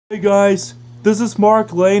Hey guys, this is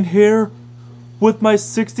Mark Lane here with my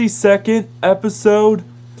 60-second episode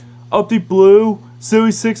of the Blue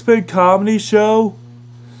Suey Sixpence Comedy Show.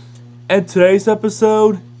 And today's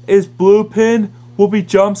episode is Blue Pin will be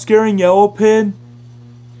jump scaring Yellow Pin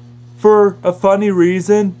for a funny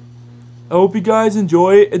reason. I hope you guys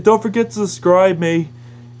enjoy it, and don't forget to subscribe me.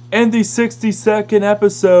 And the 60-second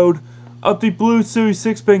episode of the Blue Suey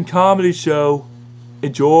Sixpence Comedy Show.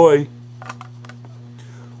 Enjoy.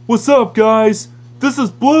 What's up, guys? This is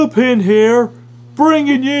Blue Pin here,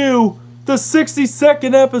 bringing you the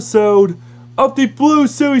 60-second episode of the Blue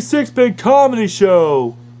Suey Sixpence Comedy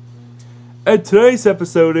Show. And today's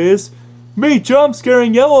episode is me jump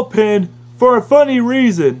scaring Yellow Pin for a funny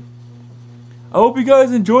reason. I hope you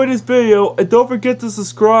guys enjoyed this video, and don't forget to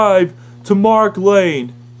subscribe to Mark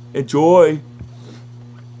Lane. Enjoy.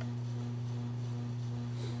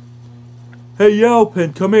 Hey, Yellow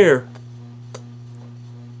Pin, come here.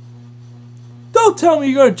 Don't tell me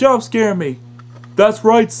you're gonna jump scare me. That's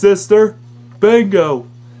right, sister. Bingo.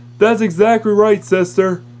 That's exactly right,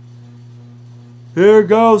 sister. Here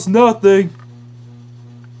goes nothing.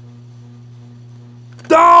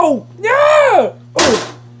 No! Yeah!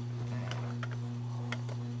 Oh.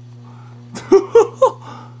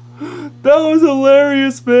 That was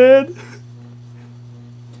hilarious, man.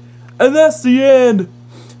 And that's the end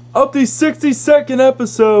of the 60-second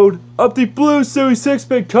episode of the Blue Suey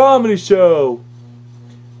Sixpence Comedy Show.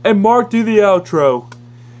 And Mark, do the outro.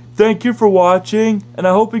 Thank you for watching, and I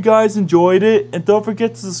hope you guys enjoyed it, and don't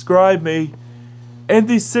forget to subscribe me. And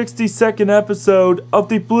the 60-second episode of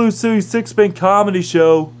the Blue Suey Sixpence Comedy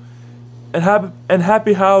Show. And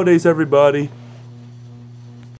happy holidays, everybody.